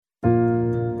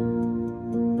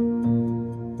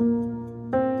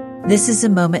This is a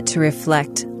moment to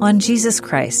reflect on Jesus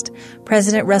Christ.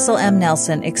 President Russell M.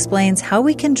 Nelson explains how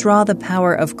we can draw the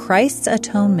power of Christ's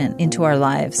atonement into our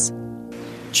lives.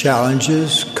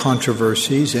 Challenges,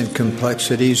 controversies, and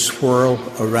complexities swirl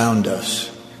around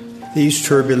us. These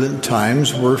turbulent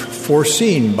times were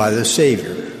foreseen by the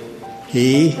Savior.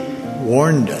 He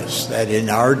warned us that in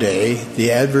our day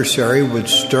the adversary would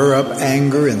stir up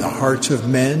anger in the hearts of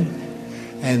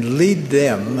men and lead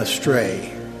them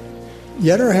astray.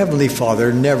 Yet our Heavenly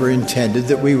Father never intended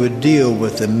that we would deal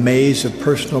with the maze of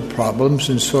personal problems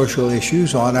and social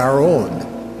issues on our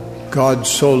own. God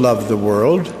so loved the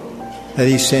world that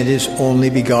He sent His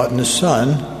only begotten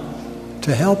Son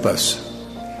to help us.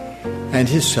 And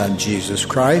His Son, Jesus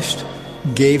Christ,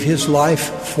 gave His life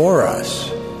for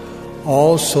us,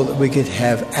 all so that we could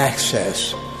have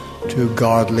access to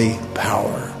godly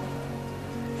power.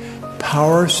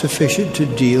 Power sufficient to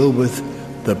deal with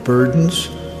the burdens,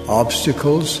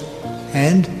 obstacles,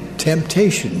 and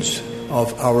temptations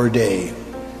of our day.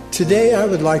 Today I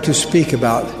would like to speak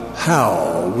about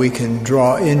how we can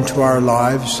draw into our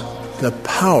lives the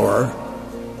power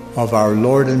of our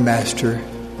Lord and Master,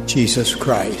 Jesus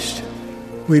Christ.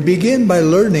 We begin by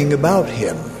learning about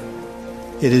Him.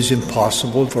 It is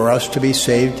impossible for us to be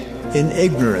saved in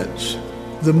ignorance.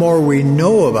 The more we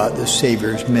know about the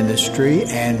Savior's ministry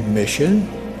and mission,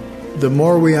 the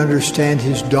more we understand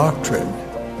His doctrine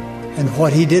and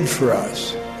what He did for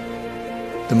us,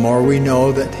 the more we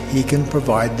know that He can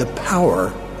provide the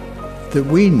power that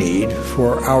we need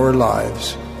for our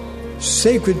lives.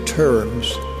 Sacred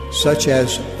terms such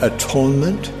as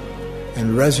atonement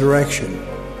and resurrection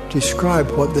describe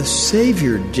what the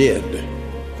Savior did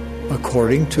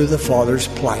according to the Father's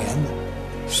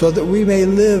plan, so that we may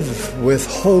live with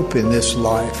hope in this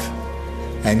life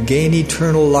and gain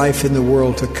eternal life in the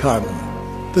world to come.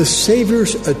 The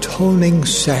Savior's atoning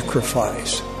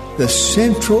sacrifice, the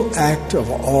central act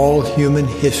of all human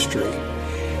history,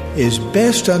 is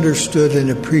best understood and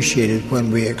appreciated when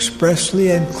we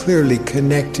expressly and clearly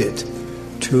connect it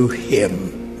to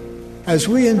Him. As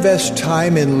we invest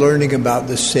time in learning about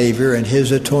the Savior and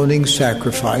His atoning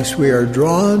sacrifice, we are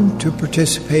drawn to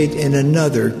participate in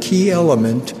another key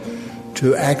element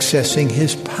to accessing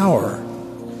His power.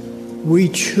 We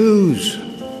choose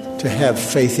to have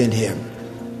faith in Him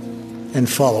and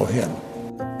follow Him.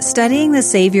 Studying the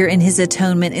Savior and His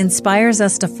atonement inspires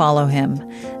us to follow Him.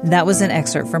 That was an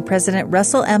excerpt from President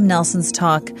Russell M. Nelson's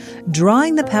talk,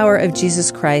 Drawing the Power of Jesus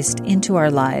Christ into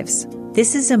Our Lives.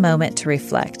 This is a moment to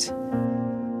reflect.